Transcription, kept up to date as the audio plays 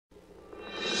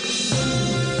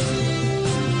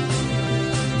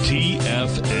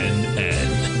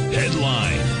TFNN.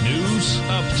 Headline News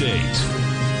Update.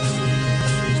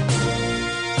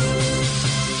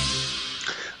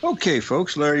 Okay,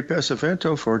 folks, Larry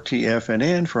Pesavento for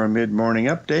TFNN for a mid-morning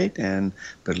update. And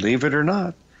believe it or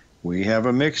not, we have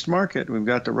a mixed market. We've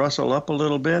got the Russell up a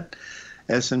little bit,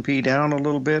 S&P down a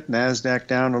little bit, NASDAQ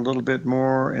down a little bit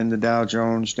more, and the Dow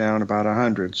Jones down about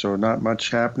 100. So not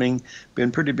much happening.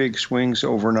 Been pretty big swings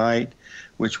overnight,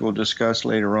 which we'll discuss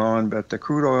later on. But the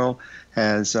crude oil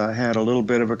has had a little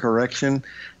bit of a correction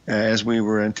as we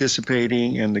were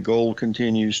anticipating, and the gold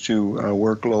continues to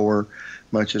work lower,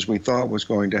 much as we thought was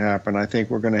going to happen. I think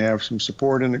we're going to have some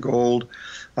support in the gold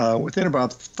within about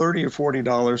 $30 or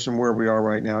 $40 from where we are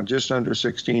right now, just under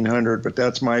 1,600. But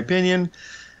that's my opinion,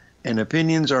 and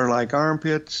opinions are like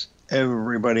armpits.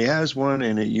 Everybody has one,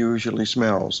 and it usually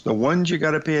smells. The ones you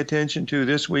got to pay attention to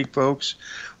this week, folks,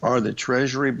 are the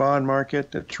Treasury bond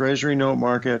market, the Treasury note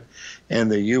market, and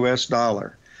the U.S.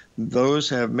 dollar. Those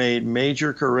have made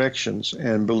major corrections,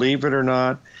 and believe it or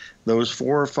not, those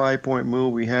 4 or 5 point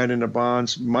move we had in the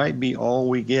bonds might be all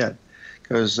we get,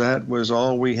 because that was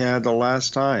all we had the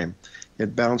last time.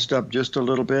 It bounced up just a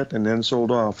little bit and then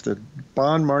sold off. The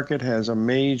bond market has a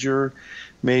major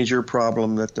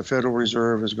problem that the Federal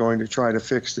Reserve is going to try to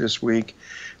fix this week.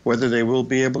 Whether they will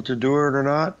be able to do it or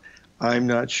not, I'm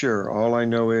not sure. All I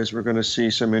know is we're going to see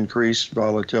some increased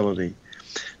volatility.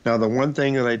 Now, the one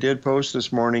thing that I did post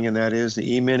this morning, and that is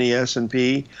the E-mini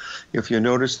S&P. If you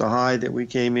notice the high that we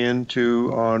came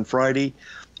into on Friday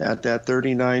at that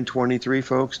 39.23,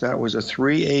 folks, that was a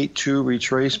 382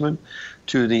 retracement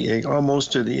to the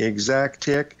almost to the exact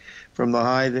tick from the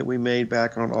high that we made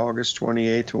back on August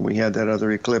 28th when we had that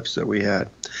other eclipse that we had.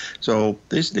 So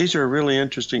these are really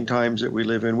interesting times that we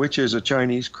live in, which is a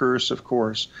Chinese curse, of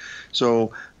course.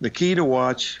 So the key to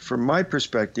watch, from my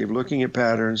perspective, looking at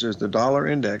patterns, is the dollar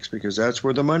index, because that's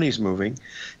where the money's moving.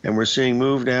 And we're seeing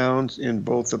move downs in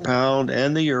both the pound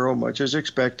and the euro, much as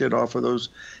expected off of those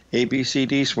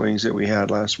ABCD swings that we had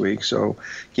last week. So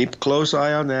keep a close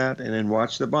eye on that, and then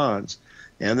watch the bonds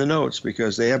and the notes,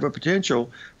 because they have a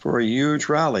potential for a huge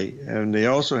rally, and they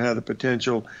also have the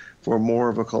potential for more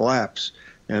of a collapse.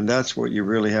 And that's what you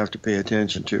really have to pay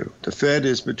attention to. The Fed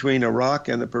is between a rock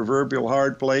and the proverbial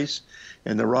hard place,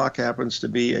 and the rock happens to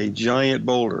be a giant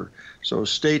boulder. So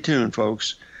stay tuned,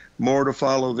 folks. More to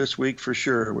follow this week for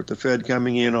sure, with the Fed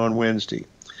coming in on Wednesday.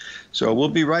 So we'll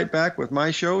be right back with my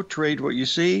show, Trade What You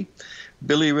See.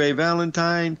 Billy Ray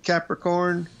Valentine,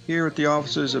 Capricorn, here at the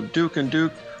offices of Duke &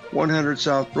 Duke, 100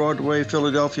 South Broadway,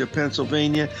 Philadelphia,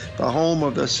 Pennsylvania, the home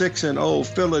of the 6-0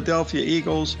 Philadelphia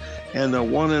Eagles and the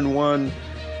 1-1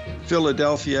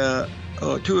 Philadelphia,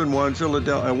 2-1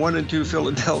 Philadelphia, 1-2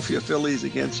 Philadelphia Phillies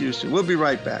against Houston. We'll be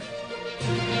right back.